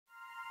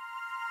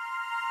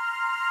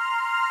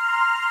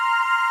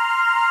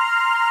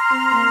A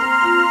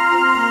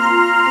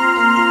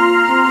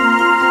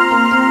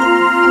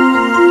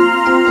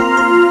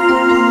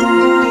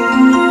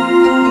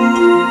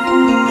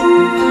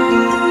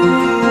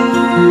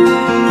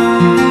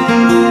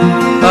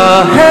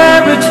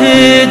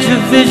heritage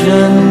of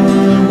vision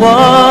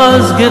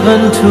was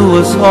given to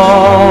us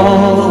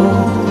all,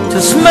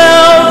 to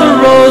smell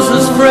the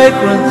rose's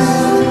fragrance,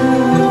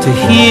 to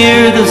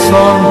hear the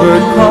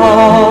songbird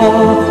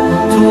call,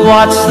 to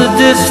watch the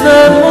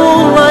distant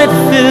moonlight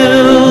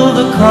fill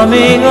the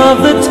coming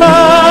of the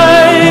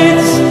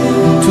tides,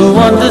 to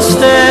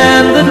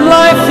understand that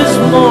life is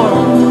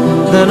more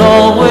than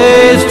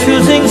always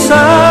choosing sides.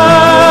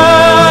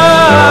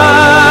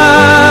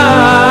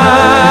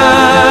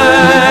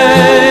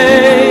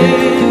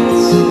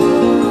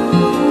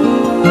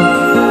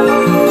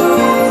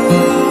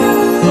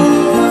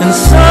 And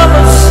some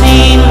have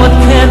seen what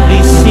can't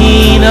be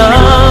seen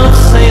of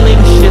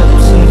sailing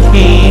ships and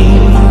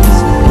kings,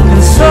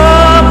 and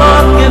some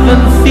are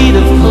given feet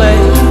of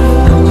clay,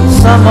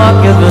 some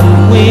are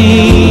given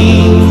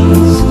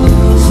wings,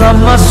 some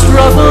must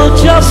struggle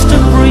just to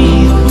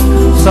breathe,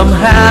 some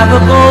have a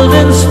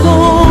golden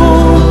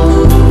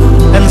spoon,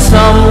 and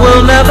some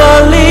will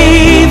never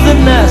leave the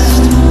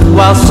nest,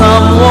 while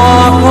some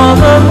walk on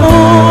the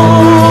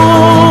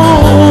moon.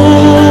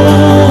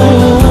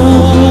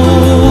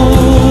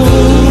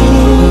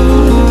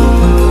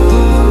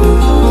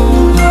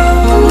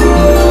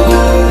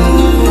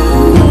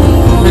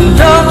 And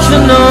don't you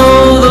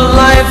know the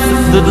life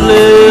that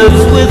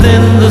lives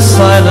within the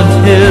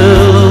silent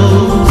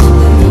hills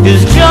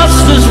is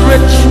just as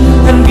rich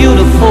and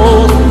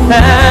beautiful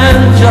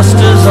and just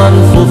as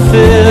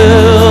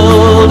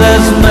unfulfilled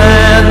as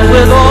man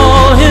with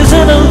all his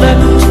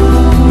intellect,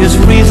 his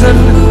reason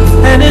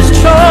and his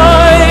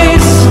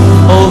choice?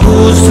 Oh,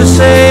 who's to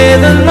say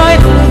the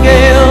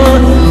nightingale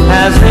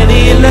has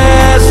any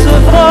less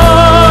of voice?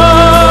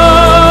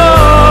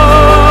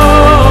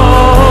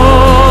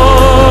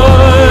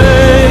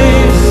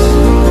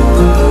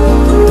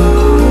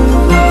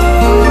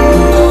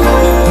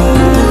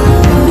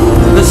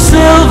 The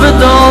silver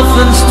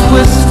dolphins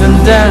twist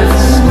and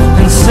dance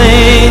and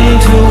sing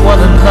to one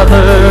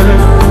another.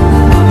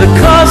 The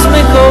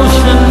cosmic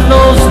ocean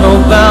knows no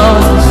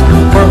bounds,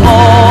 for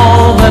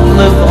all that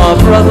live are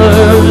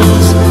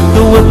brothers.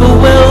 The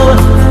whippoorwill,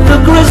 the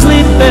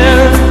grizzly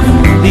bear,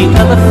 the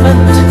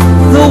elephant,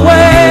 the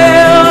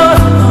whale,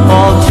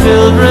 all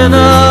children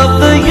of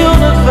the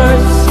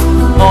universe,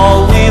 all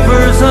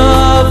weavers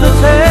of the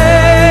tale.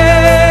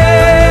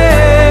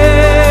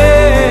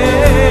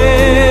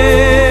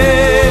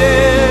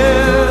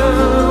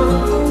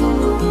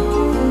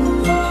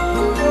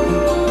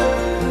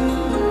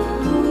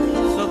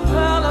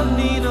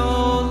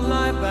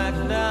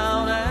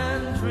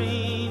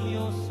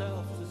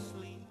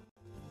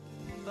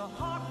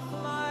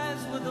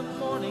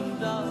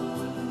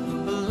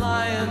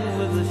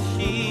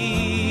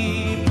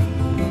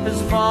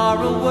 Far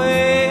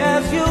away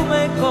as you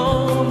may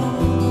go,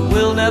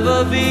 we'll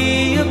never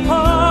be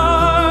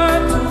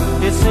apart.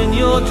 It's in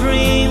your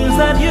dreams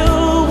that you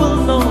will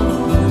know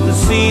the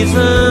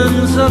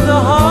seasons of the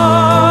heart.